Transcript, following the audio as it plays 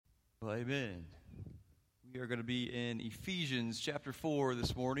Well, amen. We are going to be in Ephesians chapter 4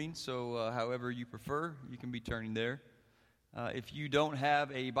 this morning, so however you prefer, you can be turning there. If you don't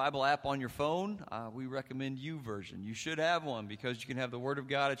have a Bible app on your phone, we recommend YouVersion. You should have one because you can have the Word of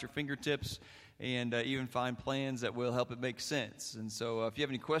God at your fingertips and even find plans that will help it make sense. And so if you have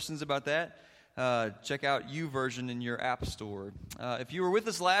any questions about that, check out YouVersion in your app store. If you were with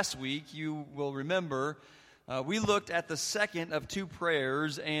us last week, you will remember we looked at the second of two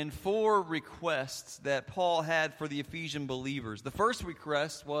prayers and four requests that Paul had for the Ephesian believers. The first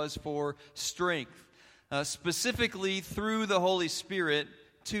request was for strength, specifically through the Holy Spirit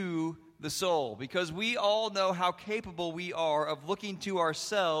to the soul, because we all know how capable we are of looking to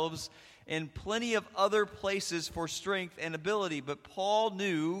ourselves and plenty of other places for strength and ability. But Paul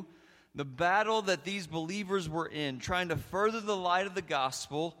knew the battle that these believers were in, trying to further the light of the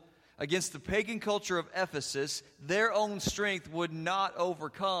gospel against the pagan culture of Ephesus. Their own strength would not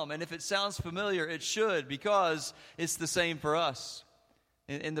overcome. And if it sounds familiar, it should, because it's the same for us.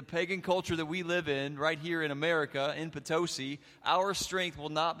 In the pagan culture that we live in, right here in America, in Potosi, our strength will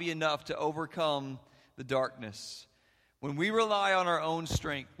not be enough to overcome the darkness. When we rely on our own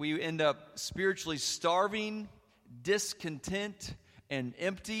strength, we end up spiritually starving, discontent, and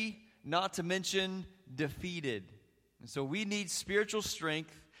empty, not to mention defeated. And so we need spiritual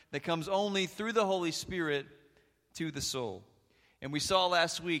strength that comes only through the Holy Spirit to the soul. And we saw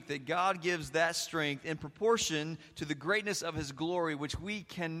last week that God gives that strength in proportion to the greatness of His glory, which we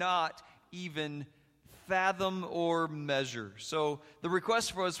cannot even fathom or measure. So the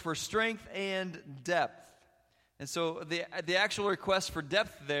request was for strength and depth. And so the actual request for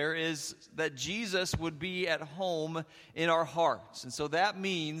depth there is that Jesus would be at home in our hearts. And so that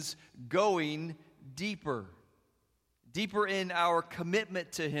means going deeper in our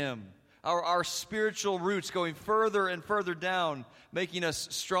commitment to Him, our spiritual roots going further and further down, making us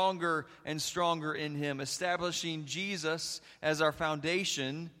stronger and stronger in Him, establishing Jesus as our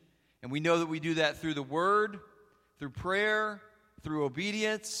foundation. And we know that we do that through the Word, through prayer, through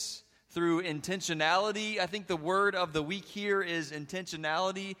obedience, through intentionality. I think the word of the week here is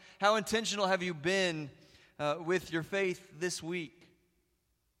intentionality. How intentional have you been with your faith this week?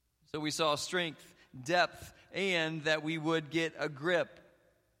 So we saw strength, depth, and that we would get a grip,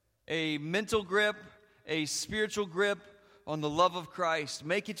 a mental grip, a spiritual grip on the love of Christ.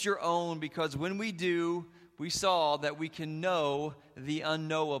 Make it your own, because when we do, we saw that we can know the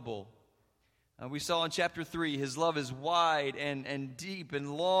unknowable. We saw in chapter 3, His love is wide and deep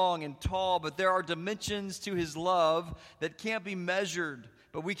and long and tall, but there are dimensions to His love that can't be measured.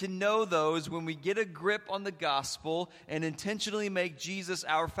 But we can know those when we get a grip on the gospel and intentionally make Jesus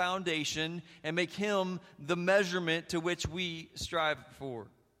our foundation and make Him the measurement to which we strive for.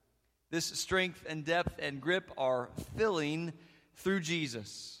 This strength and depth and grip are filling through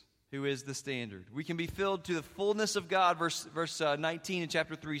Jesus, who is the standard. We can be filled to the fullness of God, verse 19 in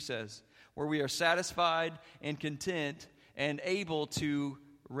chapter 3 says, where we are satisfied and content and able to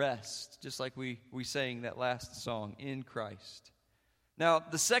rest, just like we sang that last song, in Christ. Now,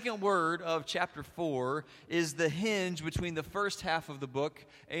 the second word of chapter 4 is the hinge between the first half of the book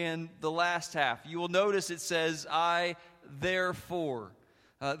and the last half. You will notice it says, I therefore.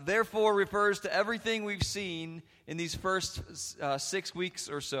 Therefore refers to everything we've seen in these first 6 weeks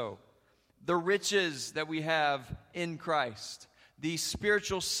or so. The riches that we have in Christ, the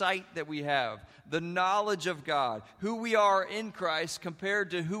spiritual sight that we have, the knowledge of God, who we are in Christ compared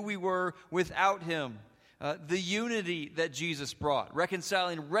to who we were without Him. The unity that Jesus brought,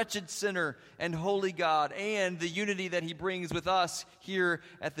 reconciling wretched sinner and holy God, and the unity that He brings with us here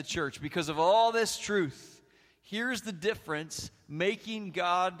at the church. Because of all this truth, here's the difference knowing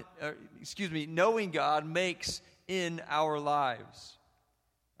God makes in our lives.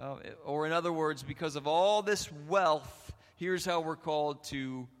 Or in other words, because of all this wealth, here's how we're called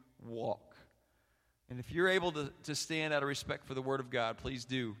to walk. And if you're able to stand out of respect for the Word of God, please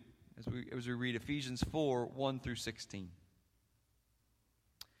do. As we read Ephesians 4, 1 through 16.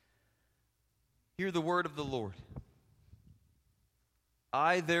 Hear the word of the Lord.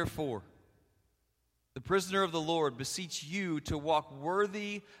 I, therefore, the prisoner of the Lord, beseech you to walk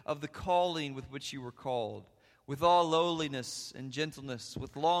worthy of the calling with which you were called, with all lowliness and gentleness,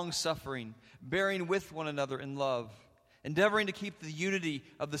 with long suffering, bearing with one another in love, endeavoring to keep the unity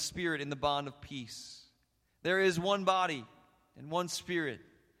of the Spirit in the bond of peace. There is one body and one Spirit,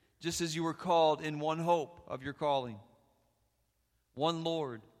 just as you were called in one hope of your calling. One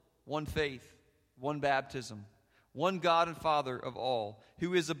Lord, one faith, one baptism, one God and Father of all,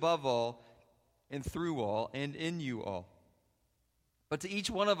 who is above all and through all and in you all. But to each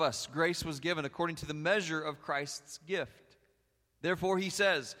one of us grace was given according to the measure of Christ's gift. Therefore, he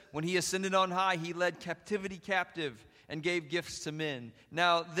says, when he ascended on high, he led captivity captive and gave gifts to men.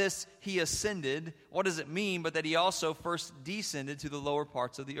 Now, this he ascended, what does it mean but that he also first descended to the lower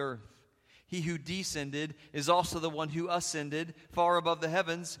parts of the earth? He who descended is also the one who ascended far above the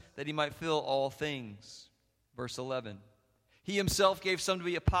heavens, that he might fill all things. Verse 11. He himself gave some to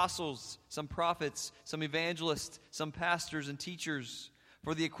be apostles, some prophets, some evangelists, some pastors and teachers,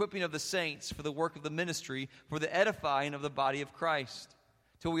 for the equipping of the saints, for the work of the ministry, for the edifying of the body of Christ,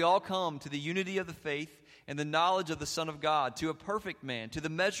 till we all come to the unity of the faith and the knowledge of the Son of God, to a perfect man, to the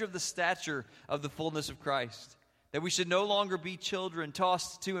measure of the stature of the fullness of Christ, that we should no longer be children,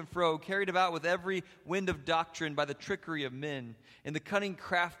 tossed to and fro, carried about with every wind of doctrine by the trickery of men, and the cunning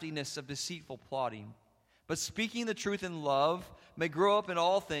craftiness of deceitful plotting, but speaking the truth in love, may grow up in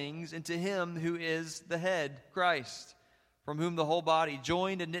all things into him who is the head, Christ, from whom the whole body,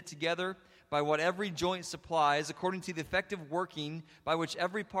 joined and knit together by what every joint supplies, according to the effective working by which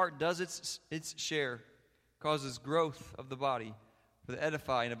every part does its share, causes growth of the body for the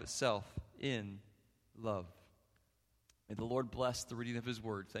edifying of itself in love. May the Lord bless the reading of his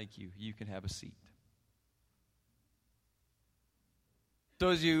word. Thank you. You can have a seat. So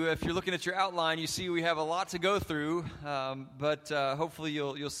if you're looking at your outline, you see we have a lot to go through, but hopefully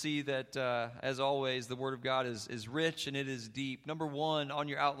you'll see that, as always, the Word of God is rich and it is deep. Number one on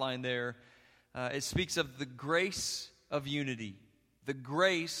your outline there, it speaks of the grace of unity. The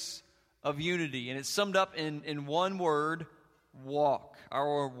grace of unity. And it's summed up in one word, walk.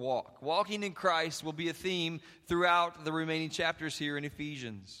 Our walk. Walking in Christ will be a theme throughout the remaining chapters here in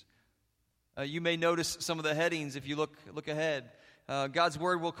Ephesians. You may notice some of the headings if you look ahead. God's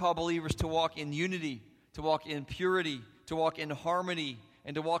word will call believers to walk in unity, to walk in purity, to walk in harmony,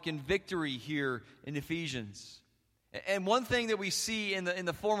 and to walk in victory here in Ephesians. And one thing that we see in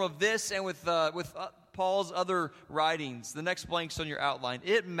the form of this and with Paul's other writings, the next blank's on your outline,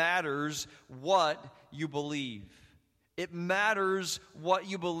 it matters what you believe. It matters what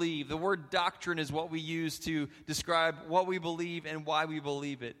you believe. The word doctrine is what we use to describe what we believe and why we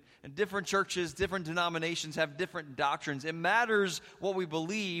believe it. And different churches, different denominations have different doctrines. It matters what we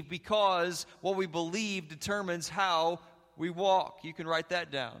believe because what we believe determines how we walk. You can write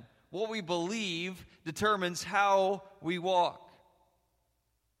that down. What we believe determines how we walk.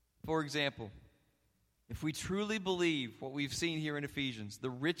 For example, if we truly believe what we've seen here in Ephesians,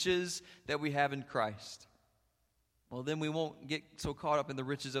 the riches that we have in Christ, well, then we won't get so caught up in the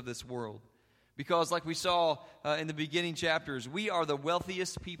riches of this world. Because like we saw in the beginning chapters, we are the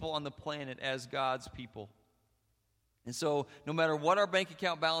wealthiest people on the planet as God's people. And so no matter what our bank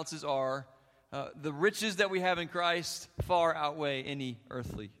account balances are, the riches that we have in Christ far outweigh any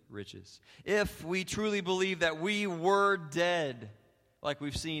earthly riches. If we truly believe that we were dead, like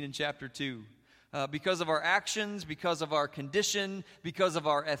we've seen in chapter 2, because of our actions, because of our condition, because of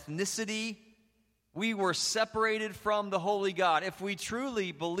our ethnicity, we were separated from the holy God. If we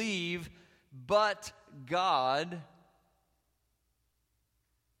truly believe but God,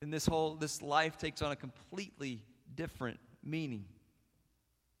 then this life takes on a completely different meaning.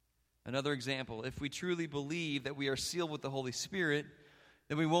 Another example, if we truly believe that we are sealed with the Holy Spirit,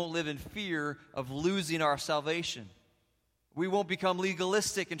 then we won't live in fear of losing our salvation. We won't become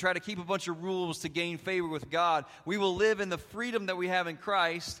legalistic and try to keep a bunch of rules to gain favor with God. We will live in the freedom that we have in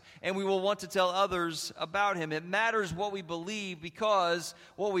Christ, and we will want to tell others about Him. It matters what we believe because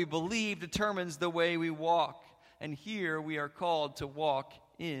what we believe determines the way we walk. And here we are called to walk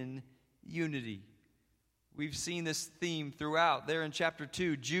in unity. We've seen this theme throughout. There in chapter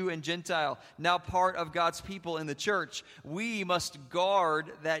 2, Jew and Gentile, now part of God's people in the church. We must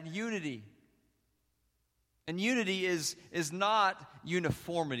guard that unity. And unity is not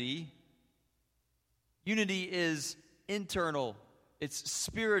uniformity. Unity is internal. It's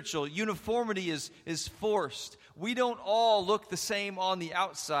spiritual. Uniformity is forced. We don't all look the same on the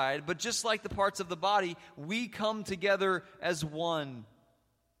outside, but just like the parts of the body, we come together as one.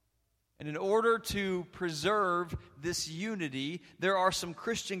 And in order to preserve this unity, there are some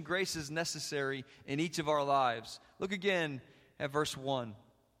Christian graces necessary in each of our lives. Look again at verse 1.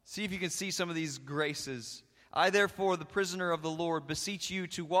 See if you can see some of these graces. I, therefore, the prisoner of the Lord, beseech you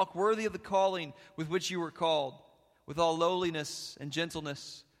to walk worthy of the calling with which you were called, with all lowliness and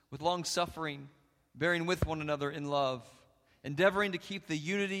gentleness, with long-suffering, bearing with one another in love, endeavoring to keep the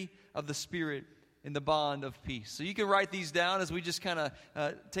unity of the Spirit in the bond of peace. So you can write these down as we just kind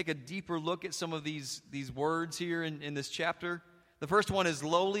of take a deeper look at some of these words here in this chapter. The first one is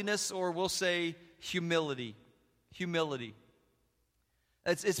lowliness, or we'll say humility. Humility.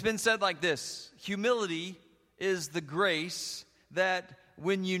 It's been said like this: humility is the grace that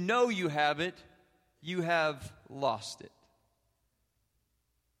when you know you have it, you have lost it.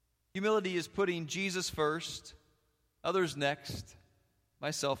 Humility is putting Jesus first, others next,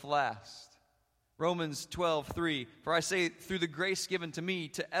 myself last. Romans 12:3, for I say through the grace given to me,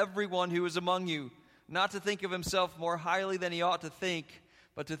 to everyone who is among you, not to think of himself more highly than he ought to think,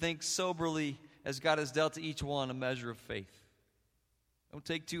 but to think soberly as God has dealt to each one a measure of faith.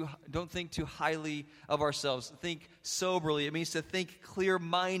 Don't think too highly of ourselves. Think soberly. It means to think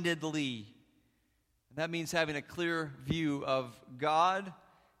clear-mindedly. And that means having a clear view of God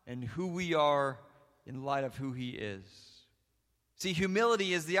and who we are in light of who He is. See,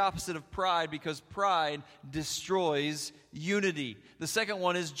 humility is the opposite of pride because pride destroys unity. The second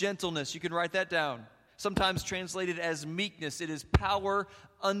one is gentleness. You can write that down. Sometimes translated as meekness. It is power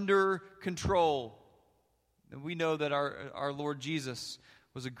under control. And we know that our Lord Jesus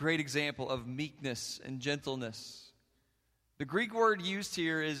was a great example of meekness and gentleness. The Greek word used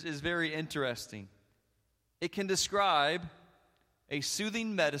here is very interesting. It can describe a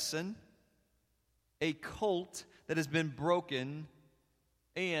soothing medicine, a colt that has been broken,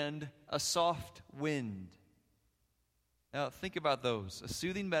 and a soft wind. Now think about those. A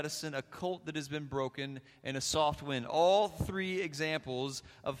soothing medicine, a colt that has been broken, and a soft wind. All three examples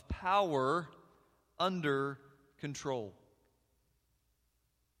of power under control.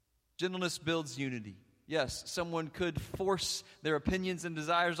 Gentleness builds unity. Yes, someone could force their opinions and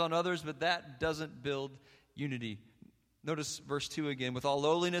desires on others, but that doesn't build unity. Notice verse 2 again. With all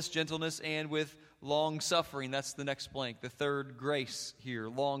lowliness, gentleness, and with long-suffering. That's the next blank. The third grace here,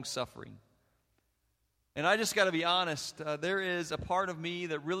 long-suffering. And I just got to be honest. There is a part of me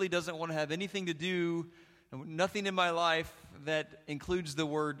that really doesn't want to have anything to do, nothing in my life that includes the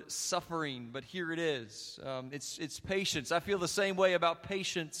word suffering. But here it is. It's patience. I feel the same way about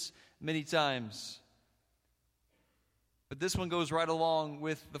patience many times. But this one goes right along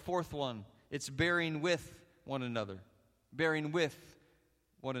with the fourth one. It's bearing with one another. Bearing with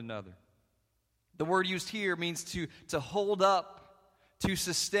one another. The word used here means to hold up, to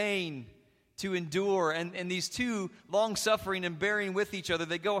sustain, to endure. And these two, long-suffering and bearing with each other,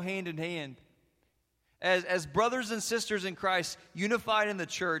 they go hand in hand. As brothers and sisters in Christ, unified in the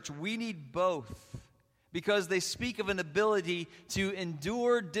church, we need both. Because they speak of an ability to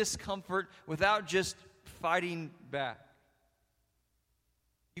endure discomfort without just fighting back.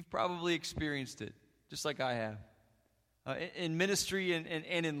 You've probably experienced it, just like I have. In ministry and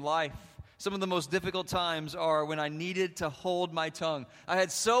in life, some of the most difficult times are when I needed to hold my tongue. I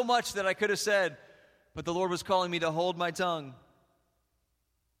had so much that I could have said, but the Lord was calling me to hold my tongue,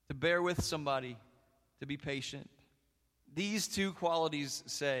 to bear with somebody, to be patient. These two qualities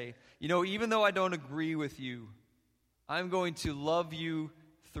say, even though I don't agree with you, I'm going to love you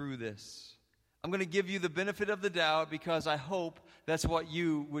through this. I'm going to give you the benefit of the doubt because I hope that's what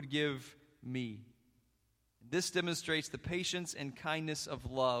you would give me. This demonstrates the patience and kindness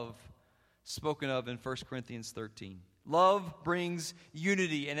of love spoken of in 1 Corinthians 13. Love brings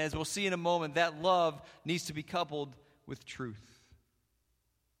unity, and as we'll see in a moment, that love needs to be coupled with truth.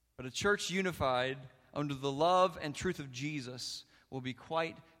 But a church unified under the love and truth of Jesus will be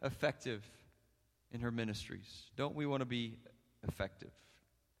quite effective in her ministries. Don't we want to be effective?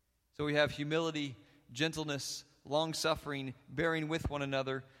 So we have humility, gentleness, long-suffering, bearing with one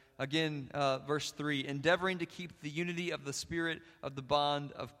another. Again, verse 3, endeavoring to keep the unity of the Spirit of the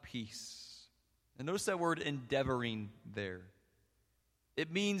bond of peace. And notice that word endeavoring there.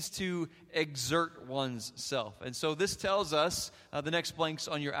 It means to exert one's self. And so this tells us, the next blanks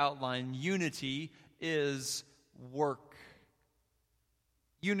on your outline, unity is work.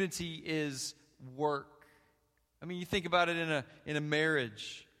 Unity is work. I mean, you think about it in a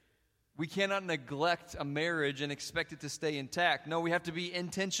marriage. We cannot neglect a marriage and expect it to stay intact. No, we have to be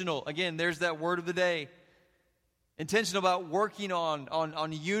intentional. Again, there's that word of the day. Intentional about working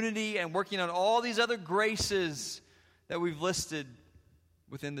on unity and working on all these other graces that we've listed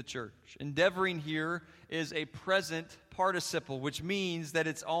within the church. Endeavoring here is a present participle, which means that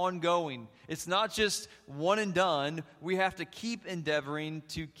it's ongoing. It's not just one and done. We have to keep endeavoring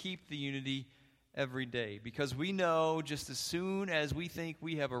to keep the unity every day, because we know just as soon as we think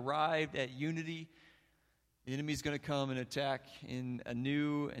we have arrived at unity, the enemy's going to come and attack in a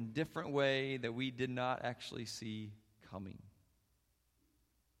new and different way that we did not actually see coming.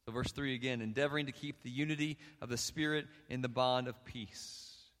 So verse 3 again, endeavoring to keep the unity of the Spirit in the bond of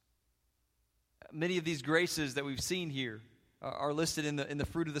peace. Many of these graces that we've seen here are listed in the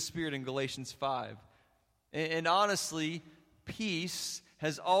fruit of the Spirit in Galatians 5. And honestly, peace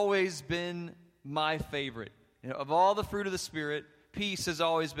has always been my favorite. Of all the fruit of the Spirit, peace has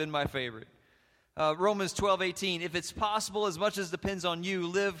always been my favorite. Romans 12:18, if it's possible, as much as depends on you,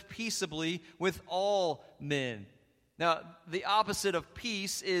 live peaceably with all men. Now, the opposite of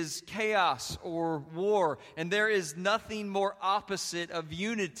peace is chaos or war, and there is nothing more opposite of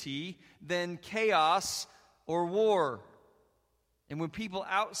unity than chaos or war. And when people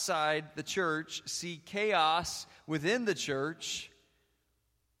outside the church see chaos within the church,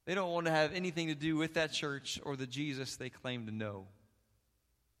 they don't want to have anything to do with that church or the Jesus they claim to know.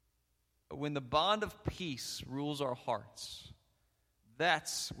 But when the bond of peace rules our hearts,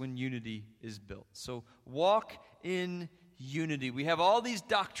 that's when unity is built. So walk in unity. We have all these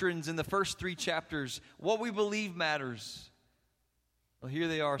doctrines in the first 3 chapters. What we believe matters. Well, here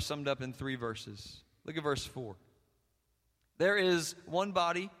they are summed up in 3 verses. Look at verse 4. There is one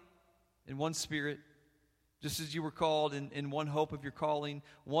body and one Spirit, just as you were called in one hope of your calling,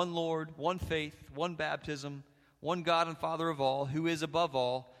 one Lord, one faith, one baptism, one God and Father of all, who is above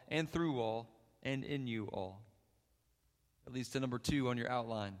all and through all and in you all. That leads to number 2 on your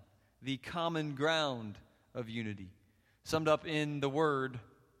outline. The common ground of unity. Summed up in the word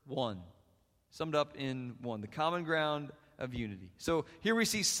one. Summed up in one. The common ground of unity. So here we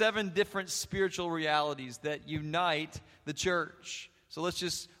see 7 different spiritual realities that unite the church. So let's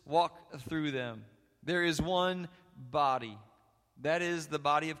just walk through them. There is one body. That is the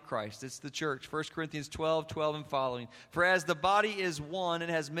body of Christ. It's the church. 1 Corinthians 12:12 and following. For as the body is one and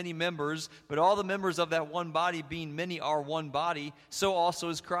has many members, but all the members of that one body being many are one body, so also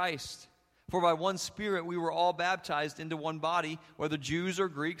is Christ. For by one Spirit we were all baptized into one body, whether Jews or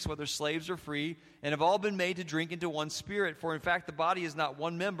Greeks, whether slaves or free, and have all been made to drink into one Spirit. For in fact the body is not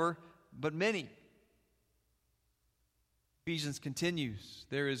one member, but many. Ephesians continues.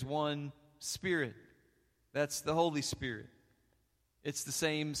 There is one Spirit. That's the Holy Spirit. It's the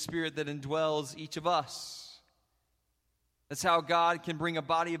same Spirit that indwells each of us. That's how God can bring a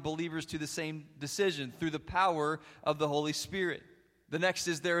body of believers to the same decision, through the power of the Holy Spirit. The next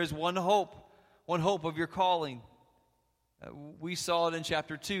is there is one hope of your calling. We saw it in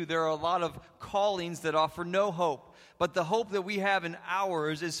chapter 2. There are a lot of callings that offer no hope. But the hope that we have in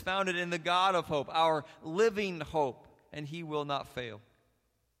ours is founded in the God of hope, our living hope, and He will not fail.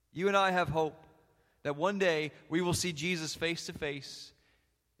 You and I have hope that one day we will see Jesus face to face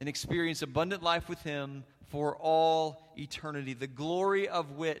and experience abundant life with Him for all eternity, the glory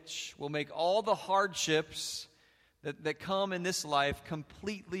of which will make all the hardships that come in this life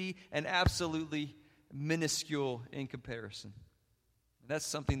completely and absolutely minuscule in comparison. That's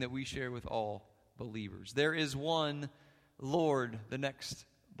something that we share with all believers. There is one Lord, the next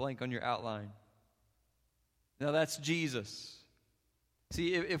blank on your outline. Now that's Jesus.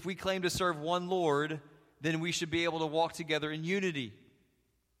 See, if we claim to serve one Lord, then we should be able to walk together in unity.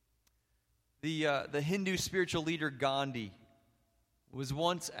 The Hindu spiritual leader Gandhi was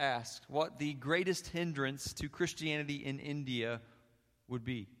once asked what the greatest hindrance to Christianity in India would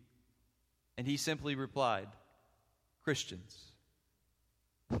be. And he simply replied, Christians.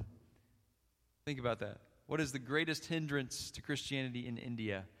 Think about that. What is the greatest hindrance to Christianity in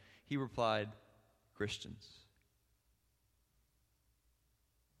India? He replied, Christians.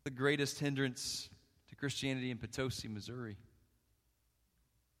 The greatest hindrance to Christianity in Potosi, Missouri.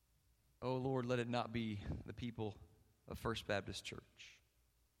 Oh Lord, let it not be the people of First Baptist Church.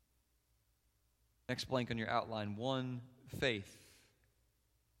 Next blank on your outline, one faith.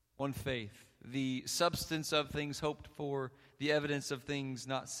 One faith. The substance of things hoped for, the evidence of things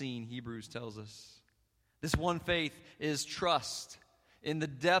not seen, Hebrews tells us. This one faith is trust in the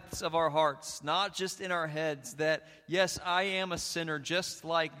depths of our hearts, not just in our heads, that, yes, I am a sinner, just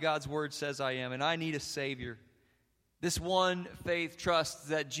like God's Word says I am, and I need a Savior. This one faith trusts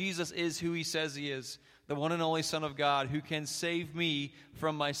that Jesus is who He says He is, the one and only Son of God who can save me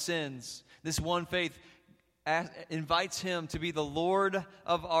from my sins. This one faith invites Him to be the Lord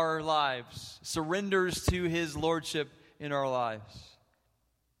of our lives, surrenders to His Lordship in our lives.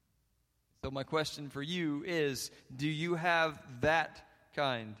 So my question for you is, do you have that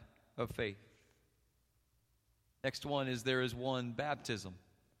kind of faith? Next one is there is one baptism.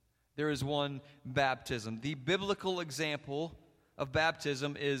 There is one baptism. The biblical example of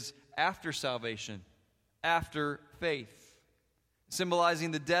baptism is after salvation, after faith,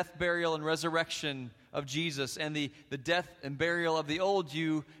 symbolizing the death, burial, and resurrection of Jesus, and the death and burial of the old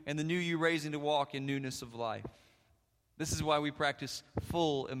you and the new you raising to walk in newness of life. This is why we practice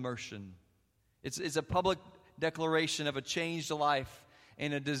full immersion. It's a public declaration of a changed life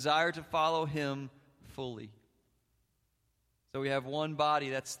and a desire to follow Him fully. So we have one body,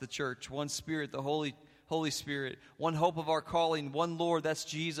 that's the church, one Spirit, the Holy Spirit, one hope of our calling, one Lord, that's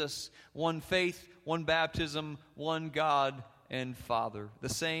Jesus, one faith, one baptism, one God and Father. The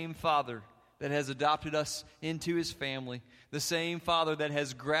same Father that has adopted us into His family, the same Father that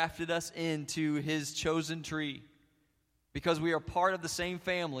has grafted us into His chosen tree, Because we are part of the same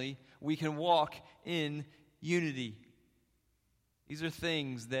family, we can walk in unity. These are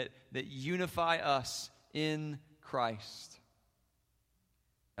things that unify us in Christ.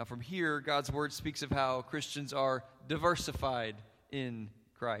 Now from here, God's Word speaks of how Christians are diversified in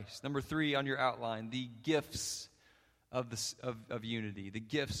Christ. Number 3 on your outline, the gifts of unity. The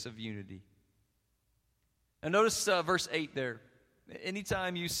gifts of unity. Now notice verse 8 there.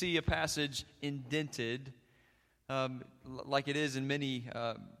 Anytime you see a passage indented, like it is in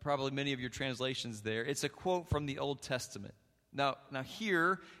probably many of your translations there, it's a quote from the Old Testament. Now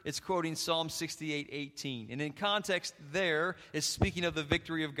here, it's quoting Psalm 68:18. And in context there, it's speaking of the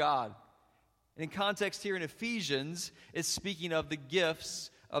victory of God. And in context here in Ephesians, it's speaking of the gifts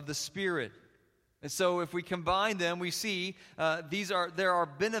of the Spirit. And so if we combine them, we see there are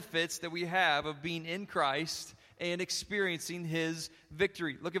benefits that we have of being in Christ and experiencing His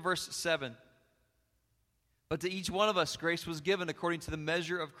victory. Look at verse 7. But to each one of us grace was given according to the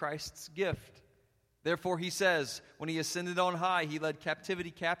measure of Christ's gift. Therefore, he says, when he ascended on high, he led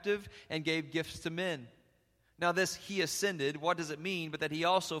captivity captive and gave gifts to men. Now this he ascended, what does it mean? But that he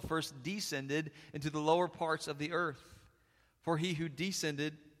also first descended into the lower parts of the earth. For he who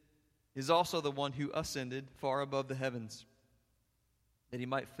descended is also the one who ascended far above the heavens, that he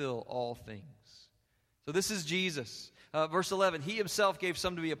might fill all things. So this is Jesus. Verse 11, he himself gave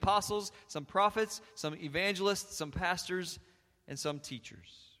some to be apostles, some prophets, some evangelists, some pastors, and some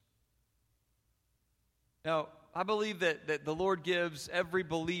teachers. Now, I believe that the Lord gives every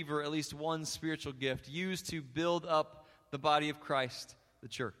believer at least one spiritual gift used to build up the body of Christ, the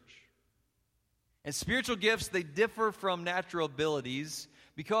church. And spiritual gifts, they differ from natural abilities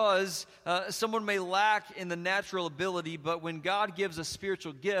because someone may lack in the natural ability, but when God gives a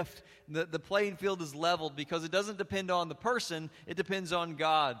spiritual gift, the playing field is leveled because it doesn't depend on the person, it depends on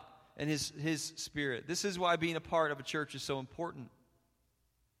God and His Spirit. This is why being a part of a church is so important.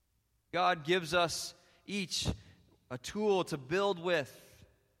 God gives us each a tool to build with.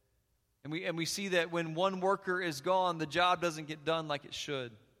 And we see that when one worker is gone, the job doesn't get done like it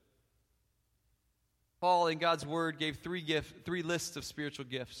should. Paul, in God's Word, gave three lists of spiritual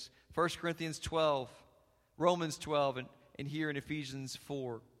gifts. 1 Corinthians 12, Romans 12, and here in Ephesians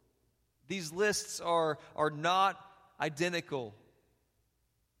 4. These lists are not identical,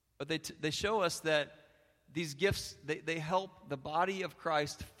 but they show us that these gifts, they help the body of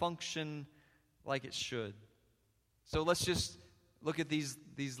Christ function like it should. So let's just look at the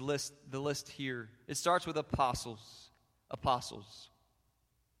list here. It starts with apostles.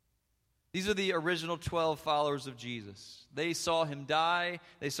 These are the original 12 followers of Jesus. They saw him die,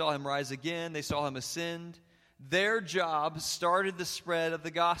 they saw him rise again, they saw him ascend. Their job started the spread of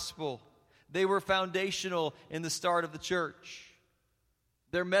the gospel. They were foundational in the start of the church.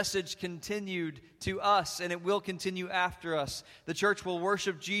 Their message continued to us, and it will continue after us. The church will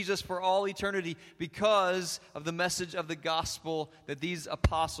worship Jesus for all eternity because of the message of the gospel that these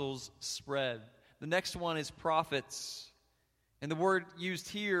apostles spread. The next one is prophets. And the word used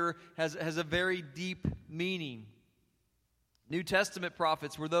here has a very deep meaning. New Testament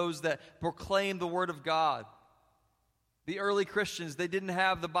prophets were those that proclaimed the word of God. The early Christians, they didn't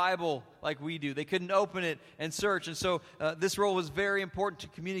have the Bible like we do. They couldn't open it and search. And so this role was very important to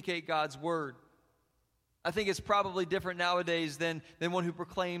communicate God's word. I think it's probably different nowadays than one who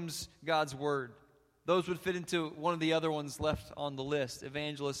proclaims God's word. Those would fit into one of the other ones left on the list: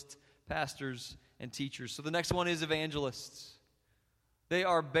 evangelists, pastors, and teachers. So the next one is evangelists. They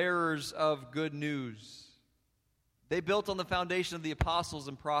are bearers of good news. They built on the foundation of the apostles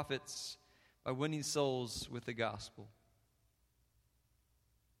and prophets by winning souls with the gospel.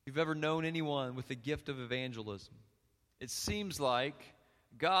 If you've ever known anyone with the gift of evangelism, it seems like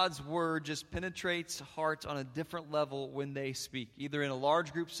God's word just penetrates hearts on a different level when they speak, either in a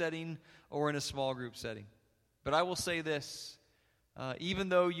large group setting or in a small group setting. But I will say this, even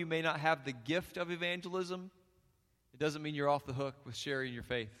though you may not have the gift of evangelism, it doesn't mean you're off the hook with sharing your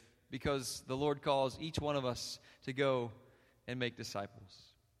faith, because the Lord calls each one of us to go and make disciples.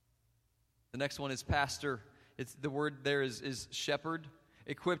 The next one is pastor. The word there is shepherd.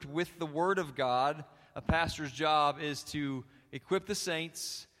 Equipped with the word of God, a pastor's job is to equip the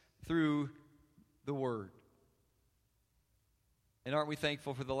saints through the word. And aren't we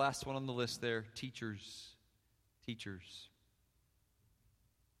thankful for the last one on the list there? Teachers.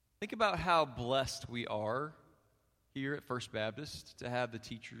 Think about how blessed we are here at First Baptist to have the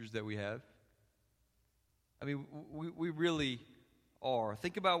teachers that we have. I mean, we really are.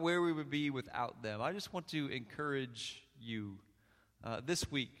 Think about where we would be without them. I just want to encourage you this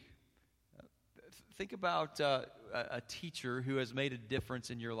week. Think about a teacher who has made a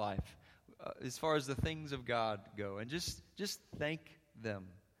difference in your life. as far as the things of God go. And just thank them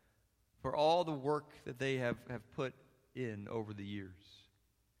for all the work that they have put in over the years.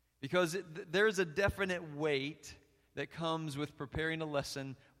 Because there's a definite weight that comes with preparing a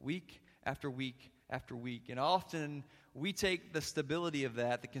lesson week after week after week. And often we take the stability of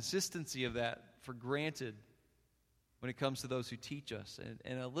that, the consistency of that for granted when it comes to those who teach us.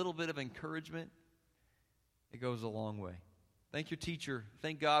 And a little bit of encouragement, it goes a long way. Thank your teacher.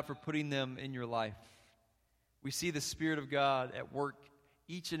 Thank God for putting them in your life. We see the Spirit of God at work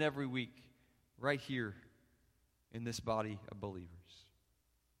each and every week right here in this body of believers.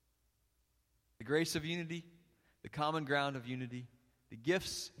 The grace of unity, the common ground of unity, the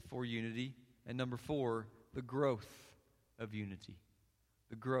gifts for unity, and number 4, the growth of unity.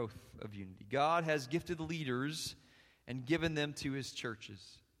 The growth of unity. God has gifted leaders and given them to his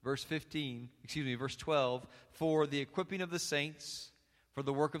churches. Verse 12, for the equipping of the saints, for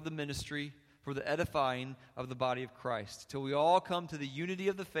the work of the ministry, for the edifying of the body of Christ, till we all come to the unity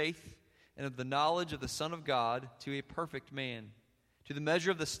of the faith and of the knowledge of the Son of God, to a perfect man, to the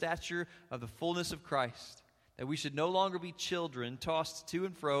measure of the stature of the fullness of Christ, that we should no longer be children, tossed to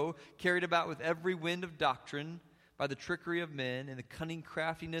and fro, carried about with every wind of doctrine, by the trickery of men and the cunning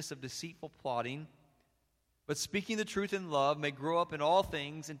craftiness of deceitful plotting, but speaking the truth in love may grow up in all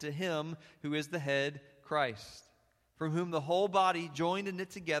things into him who is the head, Christ, from whom the whole body, joined and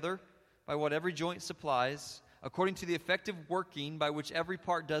knit together by what every joint supplies, according to the effective working by which every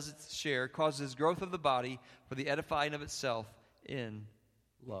part does its share, causes growth of the body for the edifying of itself in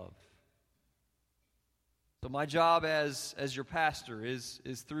love. So my job as your pastor is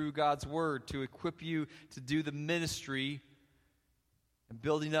through God's word to equip you to do the ministry and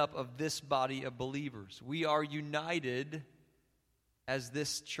building up of this body of believers. We are united as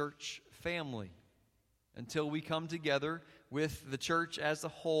this church family until we come together with the church as a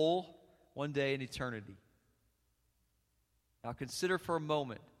whole one day in eternity. Now consider for a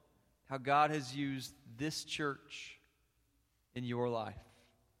moment how God has used this church in your life.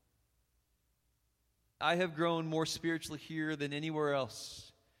 I have grown more spiritually here than anywhere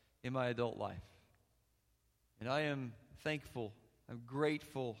else in my adult life. And I am thankful, I'm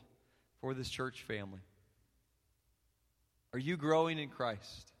grateful for this church family. Are you growing in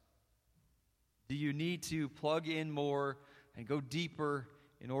Christ? Do you need to plug in more and go deeper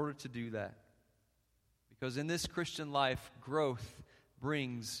in order to do that? Because in this Christian life, growth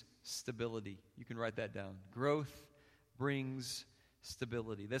brings stability. You can write that down. Growth brings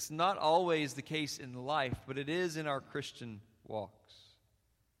stability. That's not always the case in life, but it is in our Christian walks.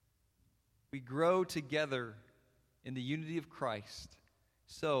 We grow together in the unity of Christ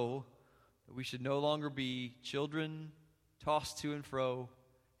so that we should no longer be children tossed to and fro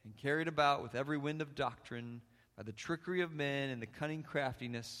and carried about with every wind of doctrine by the trickery of men and the cunning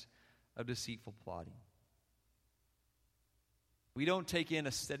craftiness of deceitful plotting. We don't take in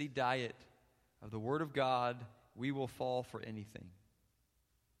a steady diet of the Word of God, we will fall for anything.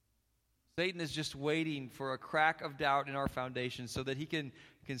 Satan is just waiting for a crack of doubt in our foundation so that he can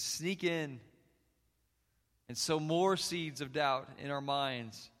sneak in and sow more seeds of doubt in our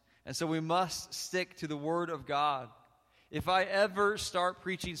minds. And so we must stick to the Word of God. If I ever start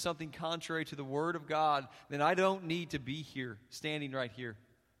preaching something contrary to the Word of God, then I don't need to be here, standing right here.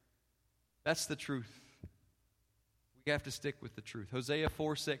 That's the truth. We have to stick with the truth. Hosea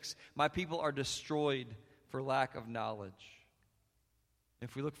 4:6, my people are destroyed for lack of knowledge.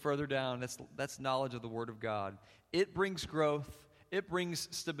 If we look further down, that's knowledge of the Word of God. It brings growth. It brings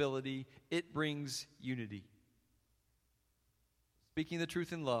stability. It brings unity. Speaking the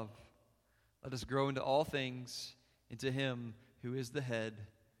truth in love, let us grow into all things, into Him who is the head,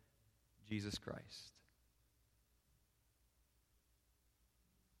 Jesus Christ.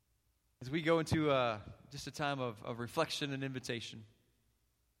 As we go into just a time of reflection and invitation,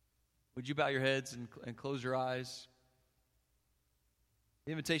 would you bow your heads and close your eyes?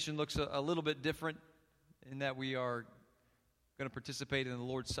 The invitation looks a little bit different in that we are going to participate in the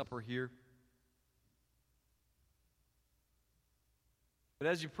Lord's Supper here. But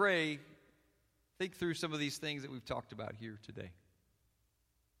as you pray, think through some of these things that we've talked about here today.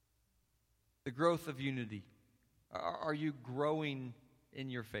 The growth of unity. Are you growing in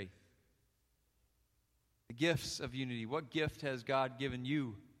your faith? The gifts of unity. What gift has God given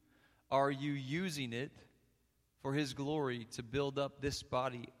you? Are you using it for His glory to build up this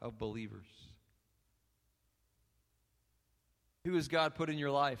body of believers? Who has God put in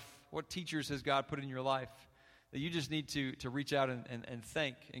your life? What teachers has God put in your life that you just need to reach out and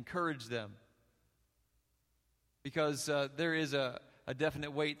thank, encourage them? Because there is a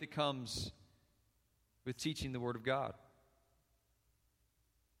definite weight that comes with teaching the Word of God.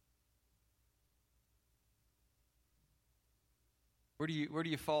 Where do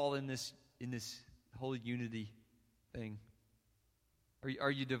you fall in this whole unity thing?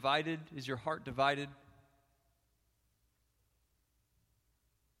 Are you divided? Is your heart divided?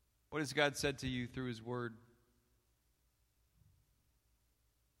 What has God said to you through His Word?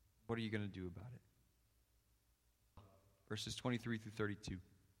 What are you going to do about it? Verses 23 through 32.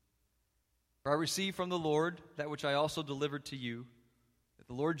 For I received from the Lord that which I also delivered to you, that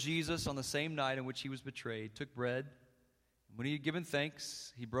the Lord Jesus, on the same night in which He was betrayed, took bread, and when He had given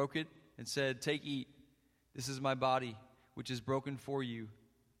thanks, He broke it and said, "Take, eat. This is my body, which is broken for you.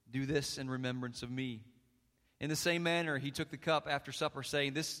 Do this in remembrance of me." In the same manner, He took the cup after supper,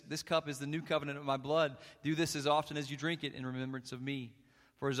 saying, This cup is the new covenant of my blood. Do this as often as you drink it in remembrance of me.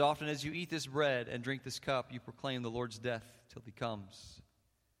 For as often as you eat this bread and drink this cup, you proclaim the Lord's death till He comes.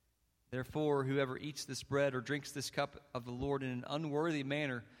 Therefore, whoever eats this bread or drinks this cup of the Lord in an unworthy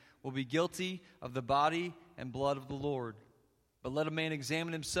manner will be guilty of the body and blood of the Lord. But let a man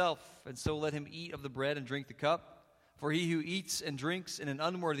examine himself, and so let him eat of the bread and drink the cup. For he who eats and drinks in an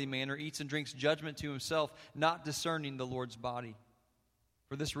unworthy manner eats and drinks judgment to himself, not discerning the Lord's body.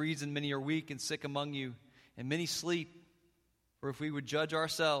 For this reason many are weak and sick among you, and many sleep. For if we would judge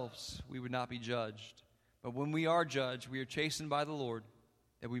ourselves, we would not be judged. But when we are judged, we are chastened by the Lord,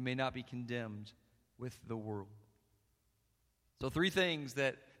 that we may not be condemned with the world. So 3 things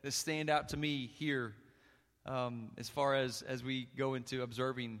that stand out to me here as far as we go into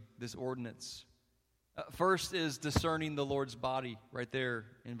observing this ordinance. First is discerning the Lord's body, right there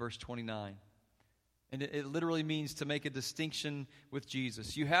in verse 29. And it literally means to make a distinction with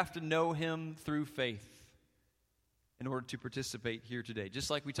Jesus. You have to know Him through faith in order to participate here today. Just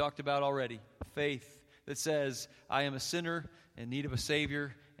like we talked about already, faith that says, I am a sinner in need of a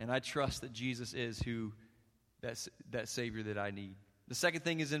Savior, and I trust that Jesus is that Savior that I need. The second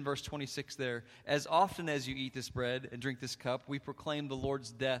thing is in verse 26 there. As often as you eat this bread and drink this cup, we proclaim the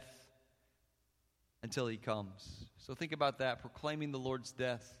Lord's death until He comes. So think about that, proclaiming the Lord's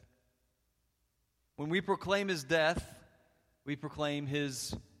death. When we proclaim His death, we proclaim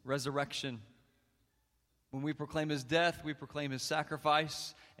His resurrection. When we proclaim His death, we proclaim His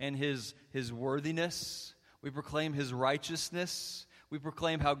sacrifice and His worthiness. We proclaim His righteousness. We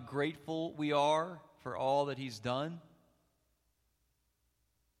proclaim how grateful we are for all that He's done.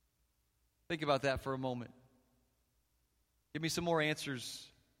 Think about that for a moment. Give me some more answers.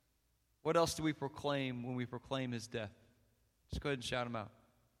 What else do we proclaim when we proclaim His death? Just go ahead and shout them out.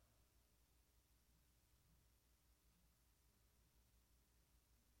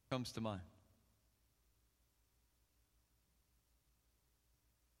 Comes to mind.